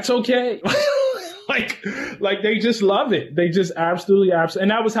 and that's okay. Like they just love it. They just absolutely.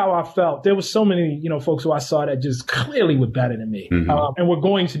 And that was how I felt. There was so many, folks who I saw that just clearly were better than me, and were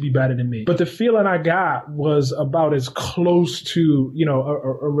going to be better than me. But the feeling I got was about as close to,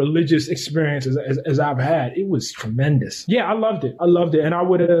 a religious experience as I've had. It was tremendous. Yeah, I loved it. And I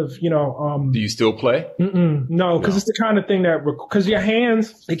would have, Do you still play? No, because it's the kind of thing that, because your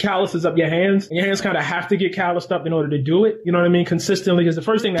hands, it calluses up your hands. And your hands kind of have to get calloused up in order to do it. You know what I mean? Consistently, because the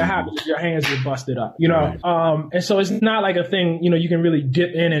first thing that happens is your hands get busted up, Right. And so it's not like a thing, you can really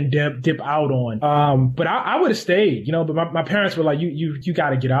dip in and dip out on. But I would have stayed, but my parents were like, you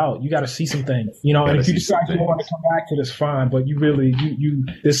got to get out. You got to see some things, and if you decide you want to come back to this, fine. But you really,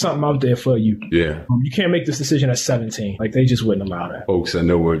 there's something out there for you. Yeah. You can't make this decision at 17. Like they just wouldn't allow that. Folks, I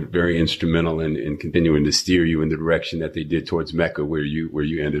know were very instrumental in continuing to steer you in the direction that they did towards Mecca, where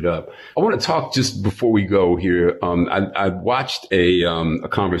you ended up. I want to talk just before we go here. I watched a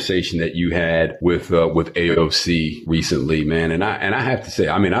conversation that you had with AOC recently, man. And I have to say,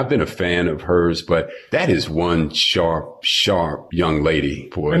 I mean, I've been a fan of hers, but that is one sharp young lady,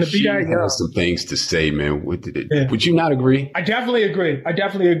 boy. She has some things to say, man. Would you not agree? I definitely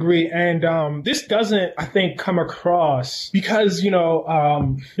agree. And this doesn't, I think, come across because, I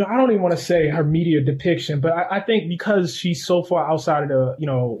don't even want to say her media depiction, but I think because she's so far outside of the,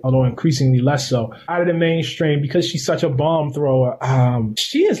 although increasingly less so, out of the mainstream, because she's such a bomb thrower,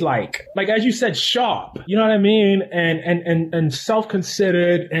 she is like as you said, sharp, you know what I mean? And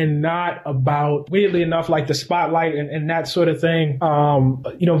self-considered and not about, weirdly enough, like the spotlight and that sort of thing.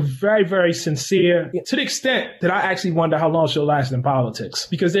 Very, very sincere, to the extent that I actually wonder how long she'll last in politics,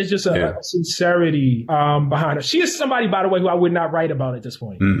 because there's just a sincerity behind her. She is somebody, by the way, who I would not write about at this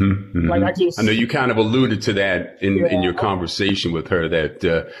point. I know you kind of alluded to that in your conversation with her,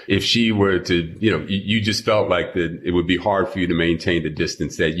 that if she were to, you just felt like that it would be hard for you to maintain the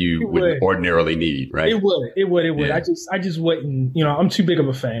distance that you would ordinarily need, right? It would. Yeah. I just wouldn't, I'm too big of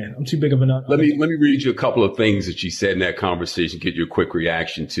a fan. I'm too big of an. Let me read you a couple of things that she said in that conversation, get your quick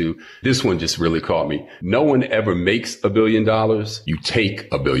reaction to. This one just really caught me. No one ever makes $1 billion. You take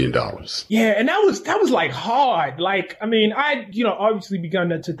 $1 billion. Yeah. And that was like hard. Like, I mean, I, obviously begun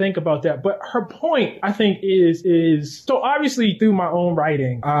to think about that, but her point, I think, is so obviously through my own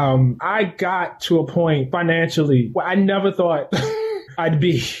writing, I got to a point financially where I never thought I'd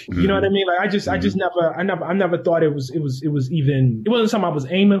be, you know what I mean? Like I never thought it was even, it wasn't something I was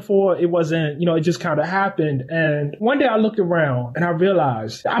aiming for. It wasn't, it just kind of happened. And one day I looked around and I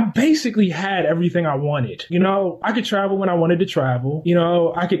realized I basically had everything I wanted. I could travel when I wanted to travel.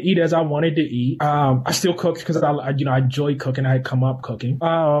 I could eat as I wanted to eat. I still cooked because I enjoy cooking. I had come up cooking.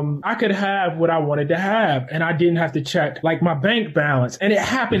 I could have what I wanted to have, and I didn't have to check like my bank balance. And it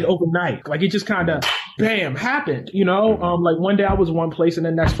happened overnight. Like it just kind of, bam, happened, like one day I was one place and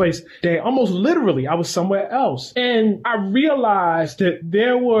the next place day, almost literally I was somewhere else. And I realized that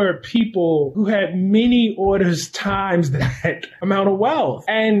there were people who had many orders times that amount of wealth.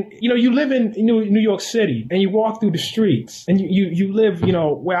 And, you live in New York City and you walk through the streets and you live,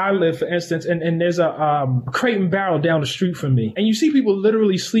 where I live, for instance, and there's a Crate and Barrel down the street from me. And you see people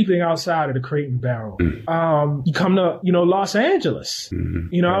literally sleeping outside of the Crate and Barrel. You come to, Los Angeles,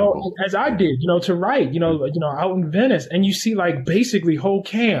 as I did, to write, out in Venice, and you see like basically whole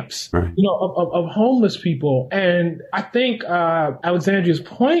camps, of homeless people. And I think Alexandria's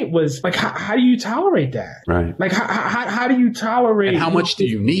point was like, how do you tolerate that? Right. Like, how do you tolerate? And how much do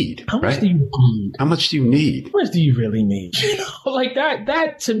you need? How much do you need? How much do you need? How much do you really need? Like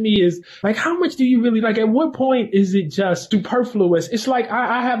that to me is like, how much do you really, like, at what point is it just superfluous? It's like,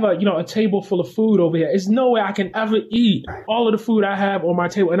 I have a table full of food over here. It's no way I can ever eat all of the food I have on my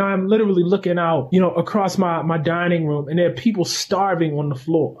table. And I'm literally looking out, across my dining room, and there are people starving on the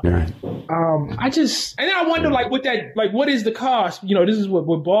floor. Right. And then I wonder, what is the cost? This is what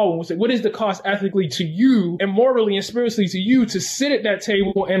Baldwin would say. What is the cost ethically to you and morally and spiritually to you to sit at that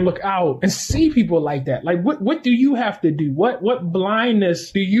table and look out and see people like that? Like, what do you have to do? What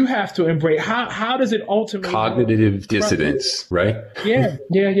blindness do you have to embrace? How does it ultimately cognitive dissonance, right? Yeah.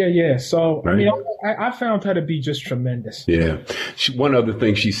 So, right. I found her to be just tremendous. Yeah. One other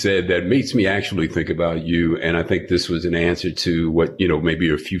thing she said that makes me actually think about you, and I think this was an answer to what, maybe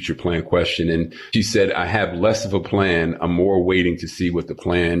your future plan question. And she said, I have less of a plan. I'm more waiting to see what the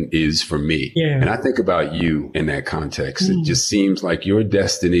plan is for me. Yeah. And I think about you in that context. It just seems like your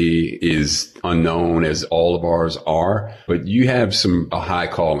destiny is unknown, as all of ours are, but you have a high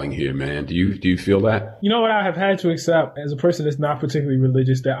calling here, man. Do you feel that? You know what I have had to accept as a person that's not particularly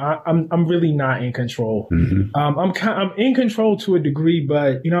religious, that I'm really not in control. Mm-hmm. I'm in control to a degree,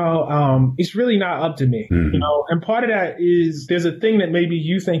 but it's really not up to me. Mm-hmm. And part of that is there's a thing that maybe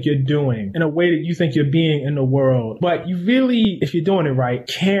you think you're doing in a way that you think you're being in the world, but you really, if you're doing it right,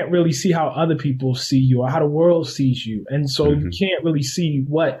 can't really see how other people see you or how the world sees you, and so you can't really see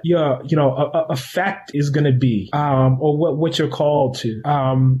what your effect is going to be, or what you're called to.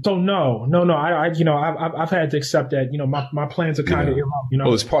 So no, I've had to accept that my plans are kind of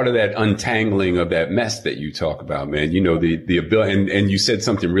Well, it's part of that untangling of that mess that you talk about, man. The ability, and you said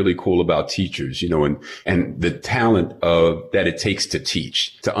something really cool about teachers, and the talent of that it takes to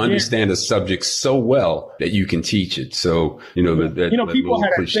teach, to understand a subject so well that you can teach it. So, people had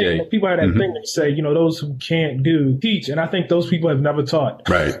that thing that say, those who can't teach. And I think those people have never taught.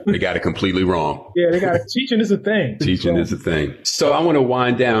 Right. They got it completely wrong. Yeah, teaching is a thing. Teaching is a thing. So I want to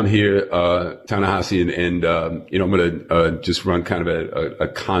wind down here, Ta-Nehisi, and I'm going to just run kind of a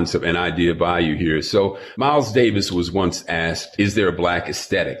concept, an idea by you here. So Miles Davis was once asked, is there a Black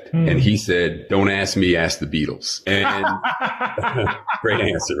aesthetic? And he said, don't ask me, ask the Beatles. And great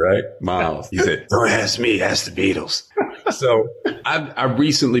answer, right? Miles. He said, don't ask me, ask the Beatles. So I've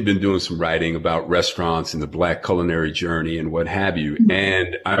recently been doing some writing about restaurants and the Black culinary journey and what have you.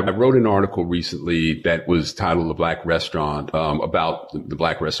 And I wrote an article recently that was titled The Black Restaurant, about the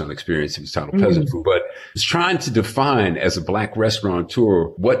Black restaurant experience. It was titled Peasant Food, but it's trying to define as a Black restaurateur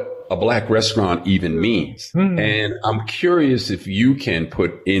what a Black restaurant even means. And I'm curious if you can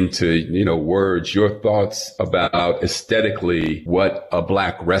put into, words, your thoughts about aesthetically what a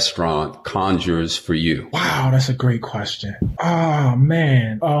Black restaurant conjures for you. Wow, that's a great question. Oh,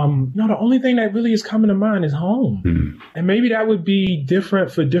 man. The only thing that really is coming to mind is home. And maybe that would be different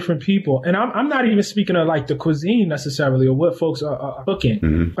for different people. And I'm not even speaking of like the cuisine necessarily or what folks are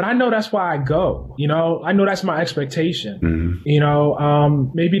cooking, but I know that's why I go. I know that's my expectation.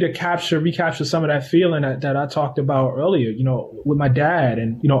 Maybe to recapture some of that feeling that I talked about earlier, with my dad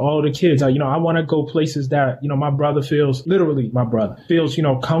and, all the kids. I want to go places that, my brother feels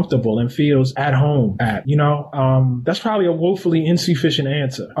comfortable and feels at home at, that's probably a woefully insufficient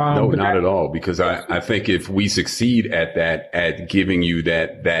answer. No, not at all. Because I think if we succeed at that, at giving you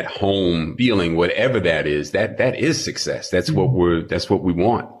that home feeling, whatever that is success. That's what we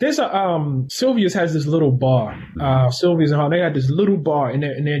want. There's Sylvia's has this little bar, Sylvia's and Hall, they got this little bar in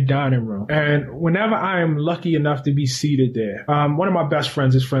their dining room. And whenever I am lucky enough to be seated there, one of my best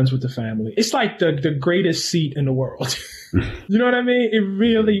friends is friends with the family. It's like the greatest seat in the world. You know what I mean? It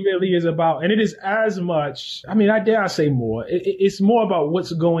really, really is about, and it is as much, I dare I say more, it's more about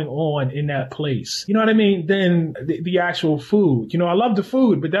what's going on in that place. You know what I mean? Than the actual food. I love the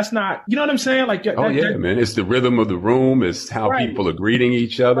food, but that's not, you know what I'm saying? Like, man. It's the rhythm of the room. It's how people are greeting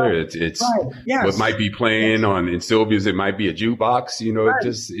each other. Right. It's yes. What might be playing in Sylvia's, it might be a jukebox,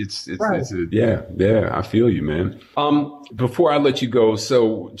 I feel you, man. Before I let you go,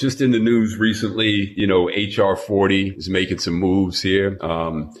 so just in the news recently, HR 40 is making some moves here.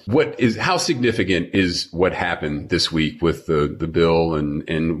 How significant is what happened this week with the bill,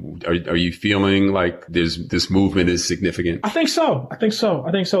 and are you feeling like this movement is significant? I think so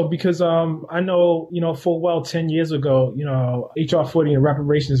because I know full well 10 years ago, HR 40 and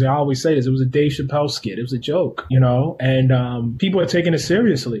reparations, I always say this, it was a Dave Chappelle skit, it was a joke, and people are taking it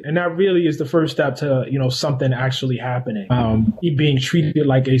seriously, and that really is the first step to something actually happening, being treated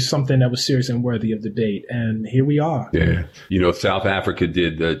like something that was serious and worthy of debate, and here we are. Yeah. Yeah. South Africa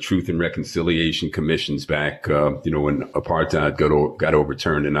did the Truth and Reconciliation Commissions back, when apartheid got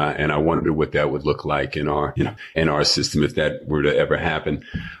overturned. And I wondered what that would look like in our system if that were to ever happen.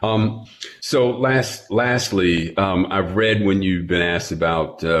 So lastly, I've read when you've been asked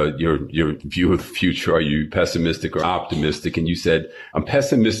about your view of the future, are you pessimistic or optimistic? And you said, I'm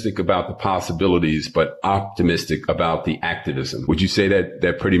pessimistic about the possibilities, but optimistic about the activism. Would you say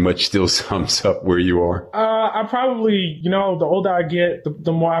that pretty much still sums up where you are? I probably, the older I get,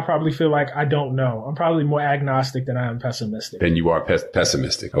 the more I probably feel like I don't know. I'm probably more agnostic than I am pessimistic. Then you are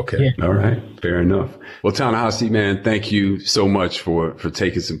pessimistic. Okay. Yeah. All right. Fair enough. Well, Ta-Nehisi, man, thank you so much for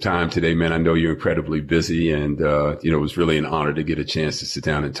taking some time today, man. I know you're incredibly busy and, it was really an honor to get a chance to sit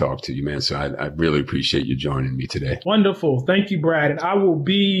down and talk to you, man. So I really appreciate you joining me today. Wonderful. Thank you, Brad. And I will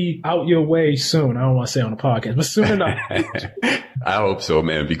be out your way soon. I don't want to say on the podcast, but soon enough. I hope so,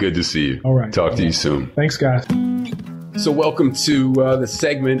 man. Be good to see you. All right. Talk to you soon. Thanks, guys. So welcome to the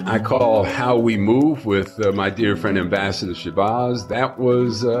segment I call How We Move with my dear friend, Ambassador Shabazz.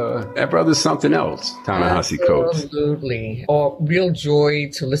 That brother's something else, Ta-Nehisi Coates. Absolutely. Oh, real joy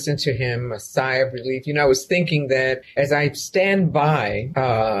to listen to him, a sigh of relief. I was thinking that as I stand by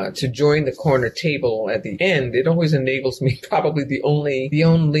to join the corner table at the end, it always enables me probably the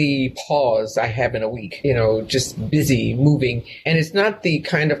only pause I have in a week, just busy, moving. And it's not the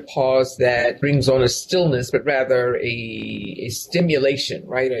kind of pause that brings on a stillness, but rather a stimulation,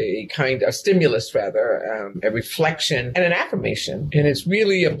 right? A kind of stimulus, rather, a reflection and an affirmation. And it's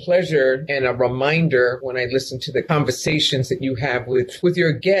really a pleasure and a reminder when I listen to the conversations that you have with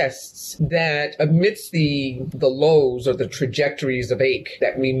your guests that amidst the lows or the trajectories of ache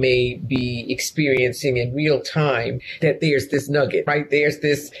that we may be experiencing in real time, that there's this nugget, right? There's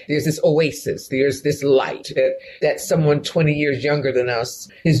this oasis, there's this light that someone 20 years younger than us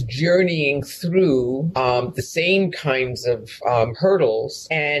is journeying through the same kinds of hurdles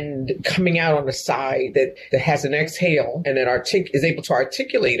and coming out on the side that has an exhale and that is able to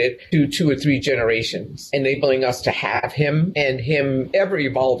articulate it to 2 or 3 generations, enabling us to have him and him ever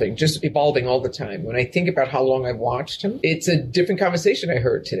evolving, just evolving all the time. When I think about how long I've watched him, it's a different conversation I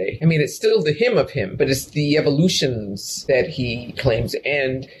heard today. I mean, it's still the him of him, but it's the evolutions that he claims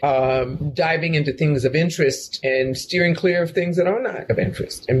and diving into things of interest and steering clear of things that are not of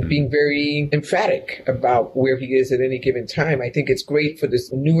interest and being very emphatic about where he is at any given time. I think it's great for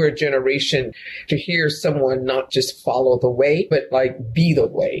this newer generation to hear someone not just follow the way, but be the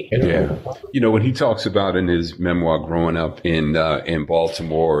way. Yeah. When he talks about in his memoir growing up in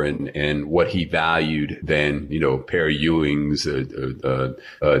Baltimore and what he valued then, pair of Ewings,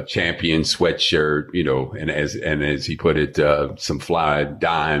 a champion sweatshirt, and as he put it, some fly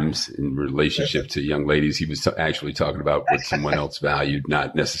dimes in relationship to young ladies. He was actually talking about what someone else valued,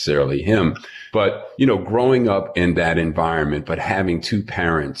 not necessarily him. But, growing up in that environment, but having 2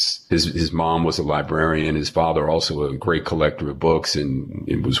 parents, his mom was a librarian, his father also a great collector of books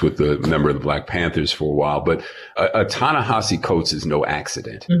and was with a member of the Black Panthers for a while. But a Ta-Nehisi Coates is no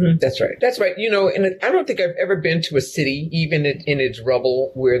accident. Mm-hmm. That's right. That's right. And I don't think I've ever been to a city, even in its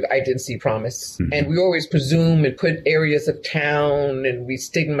rubble, where I didn't see promise. Mm-hmm. And we always presume and put areas of town and we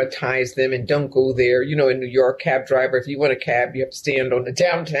stigmatize them and don't go there. In New York, cab driver, if you want a cab, you have to stand on the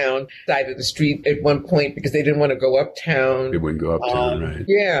downtown side of the street at one point because they didn't want to go uptown. They wouldn't go uptown, right?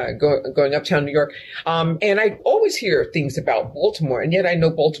 Yeah, going uptown New York. And I always hear things about Baltimore, and yet I know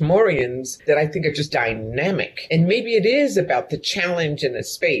Baltimoreans that I think are just dynamic. And maybe it is about the challenge in the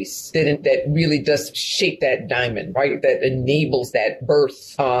space that really does shape that diamond, right? That enables that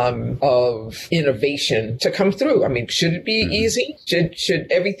birth of innovation to come through. I mean, should it be easy? Should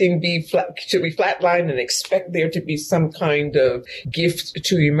everything be flat? Should we flatline and expect there to be some kind of gift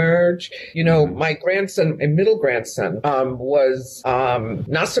to emerge? My grandson and middle grandson was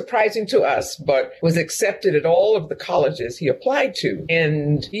not surprising to us, but was accepted at all of the colleges he applied to.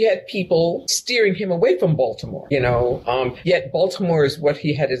 And he had people steering him away from Baltimore, yet Baltimore is what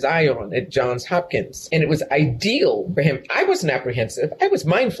he had his eye on at Johns Hopkins. And it was ideal for him. I wasn't apprehensive. I was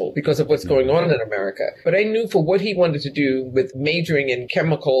mindful because of what's going on in America. But I knew for what he wanted to do with majoring in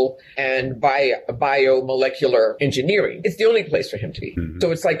chemical and biomolecular engineering, it's the only place for him to be. Mm-hmm.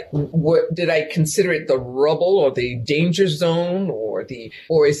 So it's like, what did I consider it the rubble or the danger zone or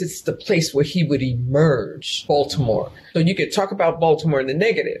is it the place where he would emerge, Baltimore? So you could talk about Baltimore in the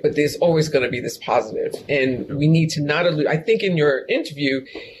negative, but there's always going to be this positive. And we need to not allude. I think in your interview,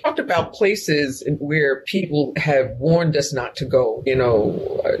 you talked about places where people have warned us not to go,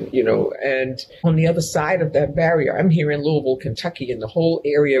 and on the other side of that barrier, I'm here in Louisville, Kentucky, and the whole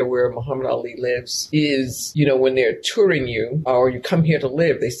area where Muhammad Ali lives is, when they're touring you or you come here to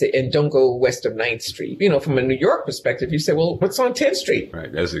live, they say, and don't go west of 9th Street, from a New York perspective, you say, well, what's on 10th Street?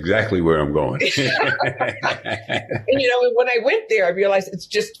 Right. That's exactly where I'm going. And, when I went there, I realized it's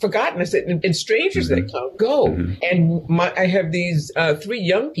just forgotten. I said, and strangers that come, go. And I have these 3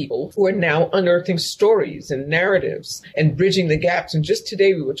 young people who are now unearthing stories and narratives and bridging the gaps. And just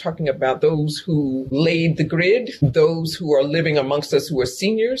today, we were talking about those who laid the grid, those who are living amongst us who are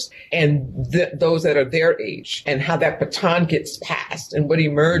seniors, and those that are their age, and how that baton gets passed and what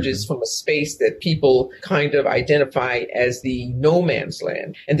emerges from a space that people kind of identify as the no man's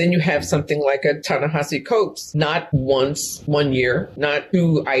land. And then you have something like a Ta-Nehisi Coates, not once, 1 year, not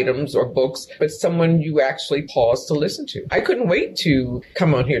 2 items or books, but someone you actually pause to listen to. I couldn't wait to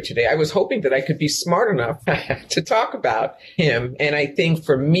come on here today. I was hoping that I could be smart enough to talk about him. And I think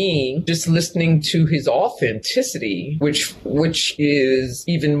for me, just listening to his authenticity, which is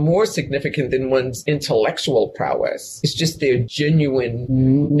even more significant than one's intellectual prowess, it's just their genuine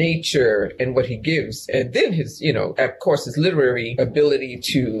nature and what he gives. And then his, of course, his literary ability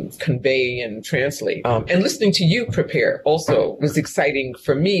to convey and translate. And listening to you prepare also was exciting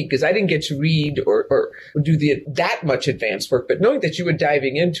for me because I didn't get to read or do that much advanced work, but knowing that you were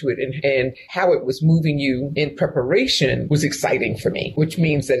diving into it and how it was moving you in preparation was exciting for me, which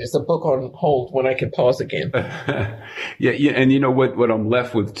means that it's a book on hold when I can pause again. Yeah. And what I'm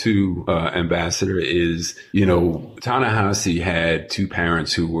left with too, Ambassador, is, Ta-Nehisi had 2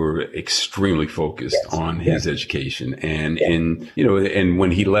 parents who were extremely focused on his education. And and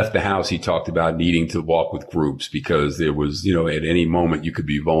when he left the house, he talked about needing to walk with groups because there was, at any moment you could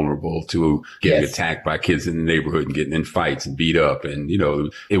be vulnerable to getting attacked by kids in the neighborhood and getting in fights and beat up. And,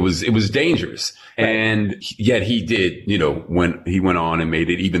 it was dangerous. Right. And yet he did, when he went on and made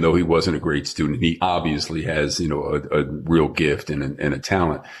it, even though he wasn't a great student, he obviously has, a real gift and a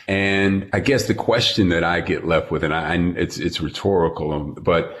talent. And I guess the question that I get left with, and it's rhetorical,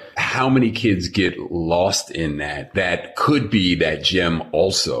 but how many kids get lost in that could be that gem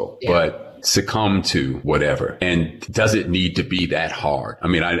also, but succumb to whatever. And does it need to be that hard? I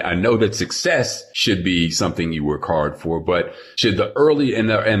mean, I know that success should be something you work hard for, but should the early and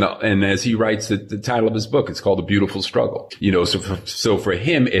as he writes the title of his book, it's called The Beautiful Struggle. So for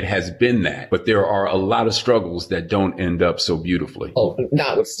him, it has been that, but there are a lot of struggles that don't end up so beautifully. Oh,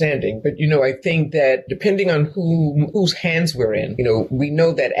 notwithstanding. But, I think that depending on whose hands we're in, we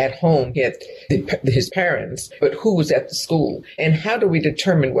know that at home he had his parents, but who was at the school? And how do we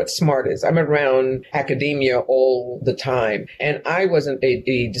determine what smart is? I'm around academia all the time, and I wasn't a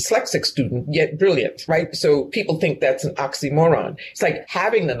dyslexic student, yet brilliant, right? So people think that's an oxymoron. It's like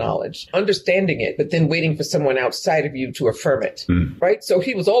having the knowledge, understanding it, but then waiting for someone outside of you to affirm it, right? So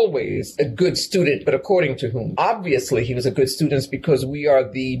he was always a good student, but according to whom? Obviously, he was a good student because we are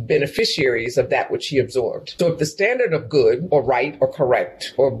the beneficiaries of that which he absorbed. So if the standard of good or right or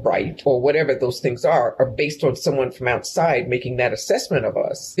correct or bright or whatever those things are based on someone from outside making that assessment of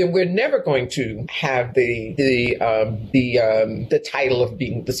us, then we're never going to have the title of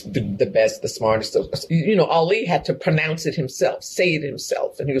being the best, the smartest. Ali had to pronounce it himself, say it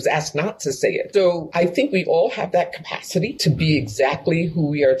himself, and he was asked not to say it. So I think we all have that capacity to be exactly who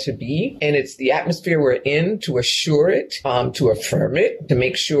we are to be, and it's the atmosphere we're in to assure it, to affirm it, to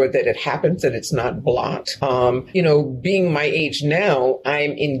make sure that it happens, that it's not blocked. Being my age now,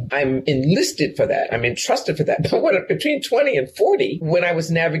 I'm enlisted for that. I'm entrusted for that. But between 20 and 40, when I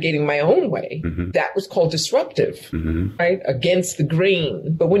was navigating my own way, that was called disruptive, right? Against the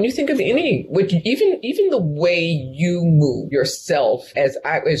grain. But when you think of even the way you move yourself,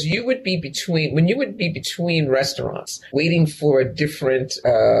 as you would be between restaurants, waiting for a different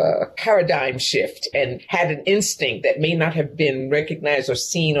paradigm shift, and had an instinct that may not have been recognized or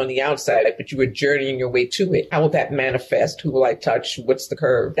seen on the outside, but you were journeying your way to it. How will that manifest? Who will I touch? What's the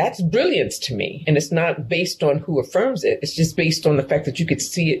curve? That's brilliance to me. And it's not based on who affirms it. It's just based on the fact that you could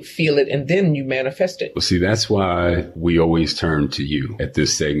see it, feel it, and then you manifest it. Well, see, that's why we always turn to you at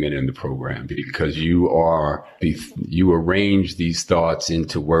this segment in the program, because you arrange these thoughts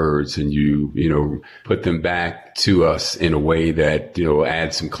into words, and you put them back to us in a way that,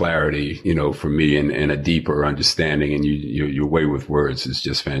 adds some clarity, for me, and a deeper understanding. And your way with words is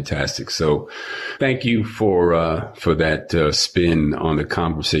just fantastic. So thank you for that spin on the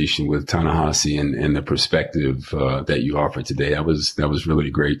conversation with Ta-Nehisi and the perspective that you offered today. That was really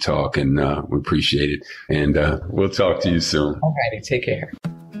a great talk, and we appreciate it. And we'll talk to you soon. All righty. Take care.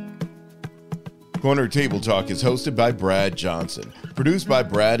 Corner Table Talk is hosted by Brad Johnson, produced by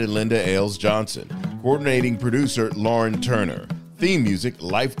Brad and Linda Ailes Johnson, coordinating producer Lauren Turner, theme music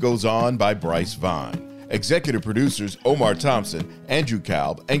Life Goes On by Bryce Vine, executive producers Omar Thompson, Andrew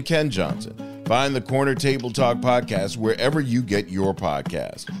Kalb, and Ken Johnson. Find the Corner Table Talk podcast wherever you get your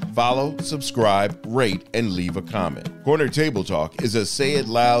podcast. Follow, subscribe, rate, and leave a comment. Corner Table Talk is a Say It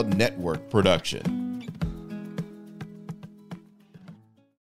Loud Network production.